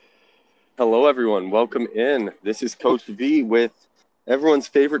Hello, everyone. Welcome in. This is Coach V with everyone's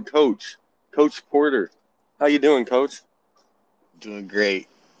favorite coach, Coach Porter. How you doing, Coach? Doing great.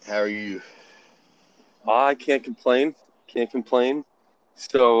 How are you? I can't complain. Can't complain.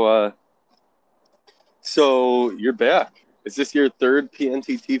 So, uh, so you're back. Is this your third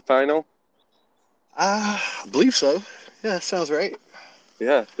PNTT final? I believe so. Yeah, sounds right.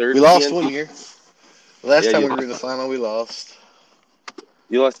 Yeah, We third lost one PNT. year. The last Yeah, time you we were in the final, we lost.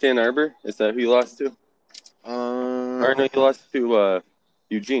 you lost to Ann Arbor. Is that who you lost to? Uh, Or no, you lost to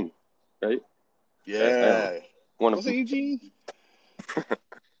Eugene, right? I don't know. yeah. One of Was it them. Eugene?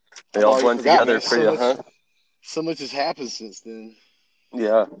 They I've all already blend forgot, together man. for you, huh? So much has happened since then.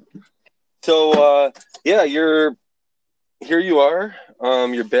 Yeah. So, yeah, you're here you are.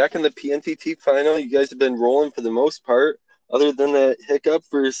 You're back in the PNTT final. You guys have been rolling for the most part, other than that hiccup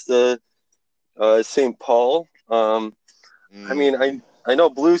versus the St. Paul. I Mm, mean, I know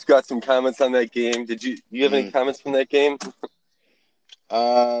Blues got some comments on that game. Do you have any mm. comments from that game?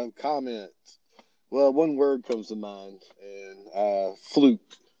 Comment. Well, one word comes to mind, and fluke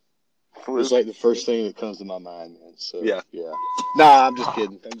is Fluke. like the first thing that comes to my mind, man. So Yeah, yeah. Nah, I'm just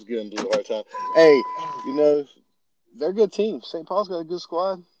kidding. I'm just giving Blue a hard time. Hey, you know, they're a good team. St. Paul's got a good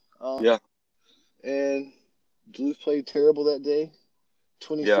squad. yeah, And Duluth played terrible that day.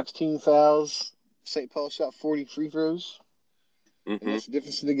 yeah. 2016 fouls. St. Paul shot 40 free throws, and hmm that's the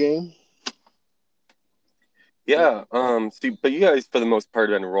difference in the game. Yep. Yeah. But you guys for the most part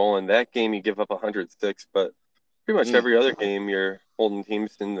have been rolling. That game you give up 106, but pretty much Mm. every other game you're holding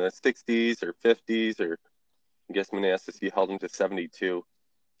teams in the 60s or 50s, or I guess Manassas you held them to 72.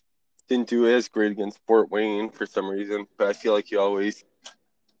 Didn't do as great against Fort Wayne for some reason, but I feel like you always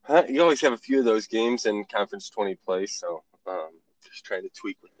have a few of those games in Conference 20 play. So just trying to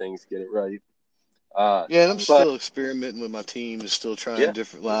tweak with things, get it right. Yeah, and I'm But still experimenting with my team and still trying yeah,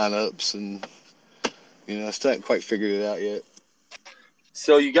 different lineups, and I still haven't quite figured it out yet.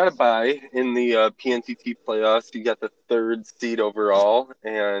 so you got a bye in the PNTT playoffs. You got the third seed overall,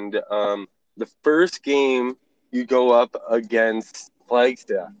 and the first game you go up against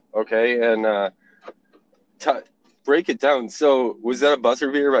Flagstaff. Okay, and t- break it down. So was that a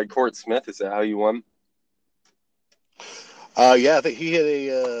buzzer beater by Court Smith? Is that how you won? Yeah, I think he hit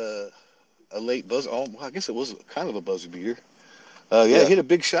a late buzzer. Oh, well, I guess it was kind of a buzzer beater. Yeah, he Yeah, hit a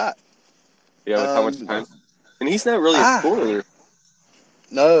big shot. yeah. With how much Um, time? And he's not really a ah, scorer.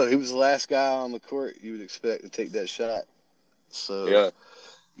 no, he was the last guy on the court you would expect to take that shot. So, Yeah,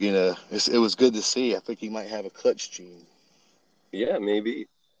 it was good to see. I think he might have a clutch gene. yeah, maybe.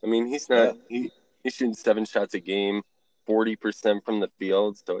 I mean, he's not Yeah. he's shooting 7 shots a game, 40% from the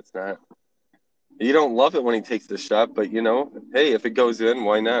field. So it's not. You don't love it when he takes the shot, but hey, if it goes in,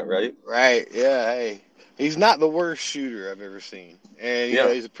 why not, right? Right. Yeah. Hey, he's not the worst shooter I've ever seen, and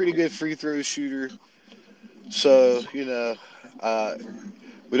Yeah, he's a pretty good free throw shooter. So uh,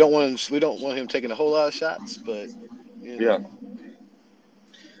 we don't want him taking a whole lot of shots, but you yeah. know,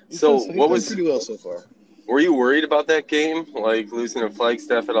 So he's what done was? pretty well so far. Were you worried about that game, like losing to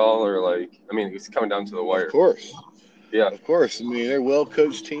Flagstaff at all, or like? I mean, it's coming down to the Of wire. course. Yeah, Of course. I mean, they're a well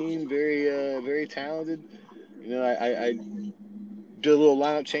coached team, very talented. I did a little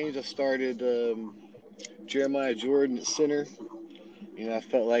lineup change. I started Jeremiah Jordan at center. I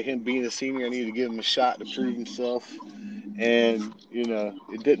felt like him being a senior, I needed to give him a shot to prove himself. And,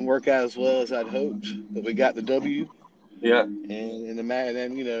 it didn't work out as well as I'd hoped, but we got the W. yeah, And in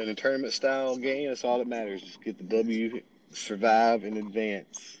a tournament style game, that's all that matters. Just get the W, survive, and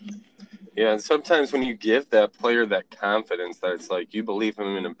advance. yeah. And sometimes when you give that player that confidence, that it's like you believe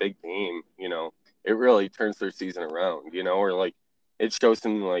him in a big game, it really turns their season around. Or like it shows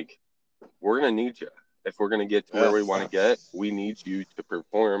them like we're gonna need you if we're gonna get to where Yeah. we want to get. We need you to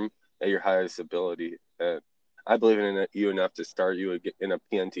perform at your highest ability. And I believe in you enough to start you in a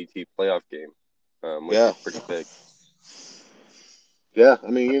PNTT playoff game, which Yeah. is pretty big. Yeah. I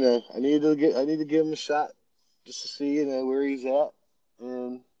mean, I need to give him a shot just to see, where he's at.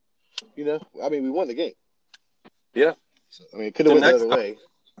 And, I mean, we won the game. Yeah. So, I mean, it could have So went the next other way.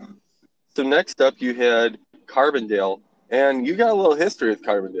 so next up you had Carbondale, and you got a little history with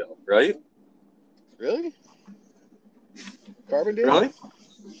Carbondale, right? Really? Carbondale? Really?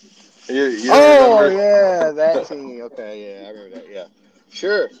 You don't Oh remember? yeah, that team. Okay, yeah, I remember that. Yeah,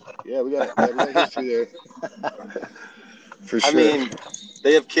 sure. Yeah, we got history there for I sure. mean,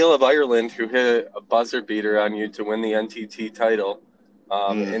 they have Caleb Ireland who hit a buzzer beater on you to win the NTT title,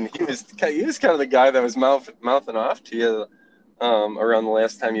 Mm. and he was kind of the guy that was mouthing off to you around the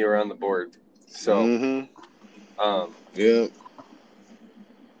last time you were on the board. So, Mm-hmm. um, Yeah.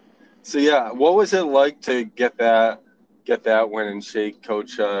 so yeah, what was it like to get that? get that win and shake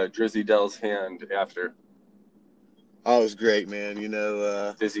Coach Drizzy Dell's hand after? Oh, it was great, man.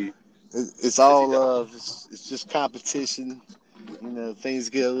 Dizzy It's Dizzy all Dell. love. It's just competition. Things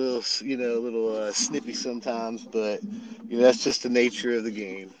get a little snippy sometimes, but that's just the nature of the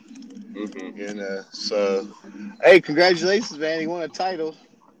game. Hmm. So hey, congratulations, man! He won a title.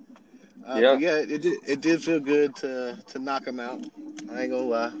 But Yeah, yeah, it did feel good to knock him out. I ain't gonna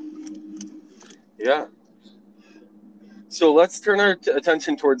lie. yeah. So let's turn our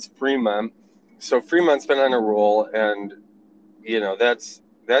attention towards Fremont. So Fremont's been on a roll, and that's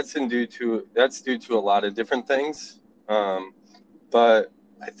due to a lot of different things. Um, but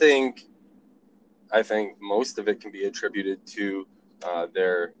I think I think most of it can be attributed to uh,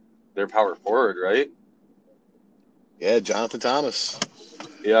 their their power forward, right? Yeah, Jonathan Thomas.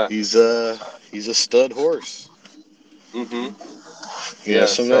 Yeah. He's uh he's a stud horse. Hmm. You know, Yeah.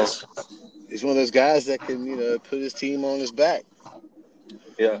 some of So that he's one of those guys that can put his team on his back.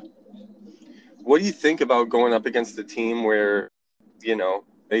 yeah, what do you think about going up against a team where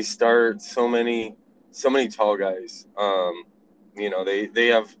they start so many tall guys? They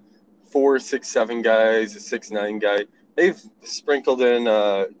have 4, 6, 7 guys, a 6, 9 guy. They've sprinkled in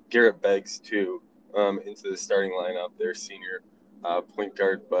Garrett Beggs too into the starting lineup, their senior point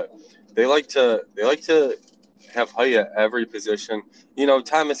guard. But they like to have height at every position.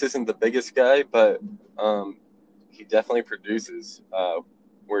 Thomas isn't the biggest guy, but um, he definitely produces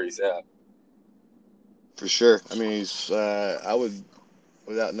where he's at. For sure. I mean, I would,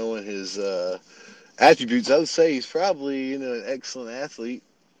 without knowing his attributes, I would say he's probably an excellent athlete.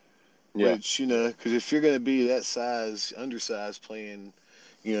 Yeah. Which because if you're going to be that size, undersized, playing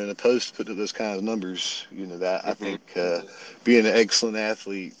in the post, put up those kind of numbers, that I Hmm. think being an excellent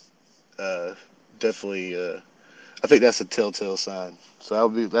athlete uh, definitely. I think that's a telltale sign. So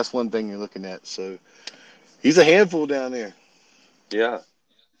that's one thing you're looking at. So he's a handful down there. Yeah.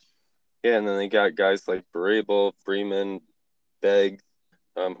 Yeah, and then they got guys like Barable, Freeman, Beggs,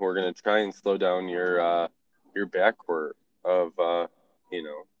 who are going to try and slow down your backcourt of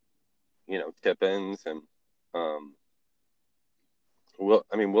Tippins and um,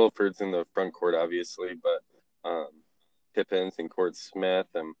 Wilford's in the front court obviously, but Tippins and Court Smith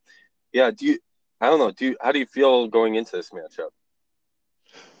and yeah. I don't know. How do you feel going into this matchup?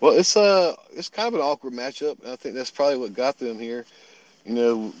 Well, it's kind of an awkward matchup, and I think that's probably what got them here. You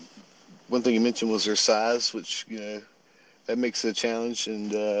know, one thing you mentioned was their size, which that makes it a challenge,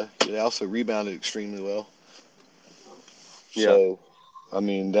 and they also rebounded extremely well. Yeah, So, I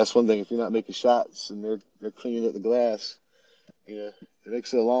mean, that's one thing. If you're not making shots and they're cleaning up the glass, it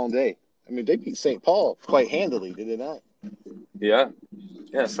makes it a long day. I mean, they beat St. Paul quite handily, did they not? yeah,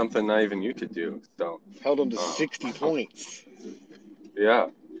 yeah. Something not even you could do. So, Held them to um, 60 points. yeah,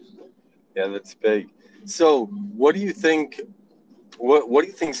 yeah, that's big. So, what do you think? What do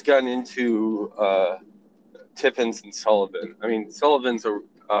you think's gotten into Tippins and Sullivan? I mean, Sullivan's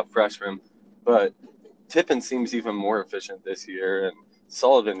a freshman, but Tippin seems even more efficient this year, and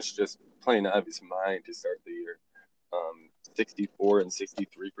Sullivan's just playing out of his mind to start the year. 64 and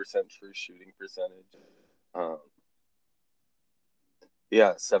 63% true shooting percentage. Um,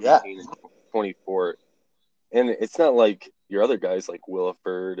 yeah, Yeah. 17 and 24. And it's not like your other guys like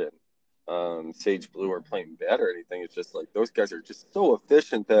Williford and Sage Blue are playing bad or anything. It's just like those guys are just so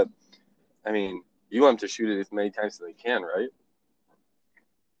efficient that, I mean, you want them to shoot it as many times as they can, right?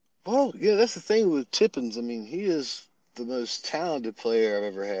 Well, yeah, that's the thing with Tippins. I mean, he is the most talented player I've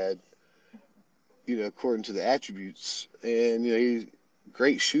ever had, according to the attributes. And, he's a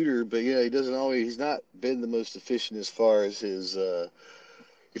great shooter, but, he doesn't always, he's not been the most efficient as far as his,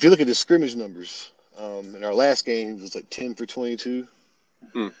 if you look at his scrimmage numbers, in our last game, he was like 10 for 22.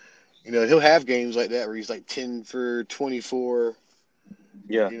 Hmm. He'll have games like that where he's like 10 for 24.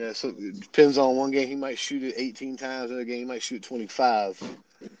 Yeah, So it depends on one game. He might shoot it 18 times. Another game, he might shoot 25.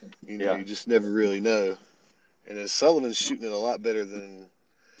 yeah, You just never really know. And then Sullivan's shooting it a lot better than,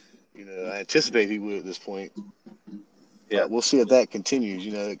 I anticipate he would at this point. yeah. But we'll see if that continues.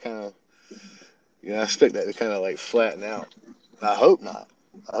 It kind of, I expect that to kind of like flatten out. I hope not.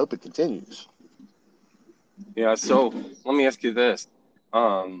 I hope it continues. Yeah, so let me ask you this.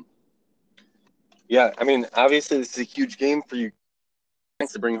 Um, yeah, I mean, obviously, this is a huge game for you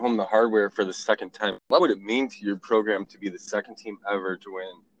to bring home the hardware for the second time. What would it mean to your program to be the second team ever to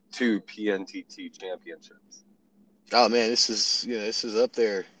win 2 PNTT championships? Oh man, this is up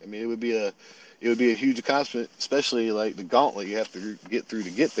there. I mean, it would be a huge accomplishment, especially like the gauntlet you have to get through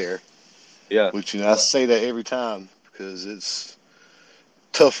to get there. Yeah, Which I say that every time because it's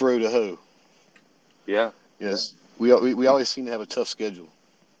tough road to hoe. yeah, Yes, we always seem to have a tough schedule.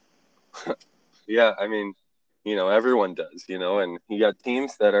 yeah. I mean, Everyone does, and you got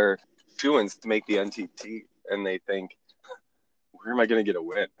teams that are shoo-ins to make the NTT, and they think, where am I going to get a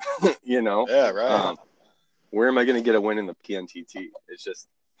win? you know, Yeah, right. um, where am I going to get a win in the PNTT? It's just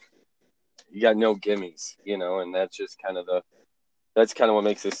you got no gimmies, and that's kind of what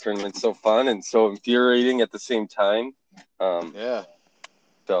makes this tournament so fun and so infuriating at the same time. Um, Yeah.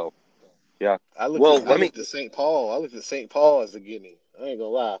 so yeah, I looked well, at I let me. looked at St. Paul. I looked at St. Paul as a gimme. I ain't gonna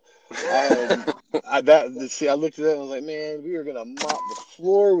lie. I had I that see. I looked at that and I was like, man, we are gonna mop the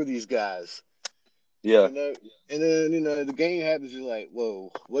floor with these guys. Yeah, You know. And then the game happens. You're like,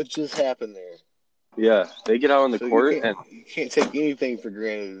 whoa, what just happened there? yeah, they get out on the So you court can't and you can't take anything for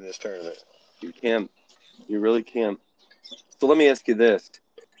granted in this tournament. you can't, you really can't. So let me ask you this: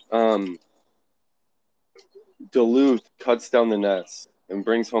 um, Duluth cuts down the nets and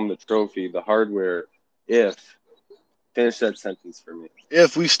brings home the trophy, the hardware. If finish that sentence for me.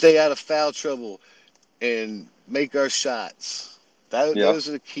 If we stay out of foul trouble and make our shots, Yeah, those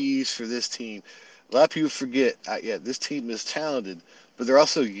are the keys for this team. A lot of people forget. Yeah, this team is talented, but they're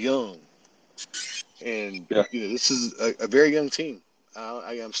also young. And yeah, this is a very young team.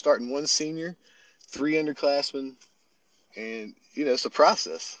 I am starting one senior, three underclassmen, and it's a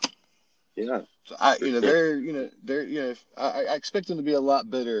process. yeah, So for sure. I expect them to be a lot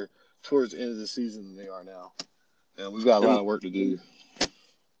better towards the end of the season than they are now. And we've got a lot And of work to do.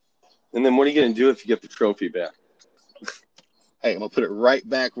 and then what are you gonna do if you get the trophy back? Hey, I'm gonna put it right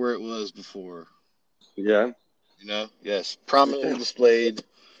back where it was before. Yeah, Yes, prominently displayed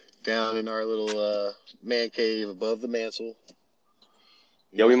down in our little man cave above the mantle.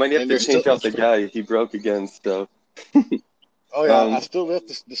 yeah. We might have And to there's still change out the guy he broke against. Oh yeah, I Um, still left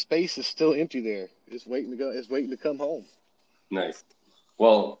the space is still empty there. It's waiting to go. It's waiting to come home. nice.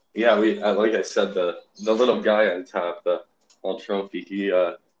 Well, yeah. Like I said, the little guy on top, the all trophy, he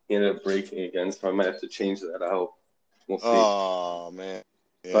ended up breaking again, so I might have to change that out. We'll see. Oh man.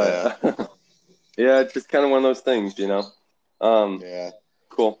 Yeah. But yeah, it's just kind of one of those things. Um, Yeah.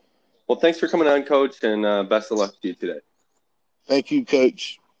 cool. Well, thanks for coming on, Coach, and best of luck to you today. Thank you,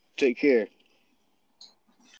 Coach. Take care.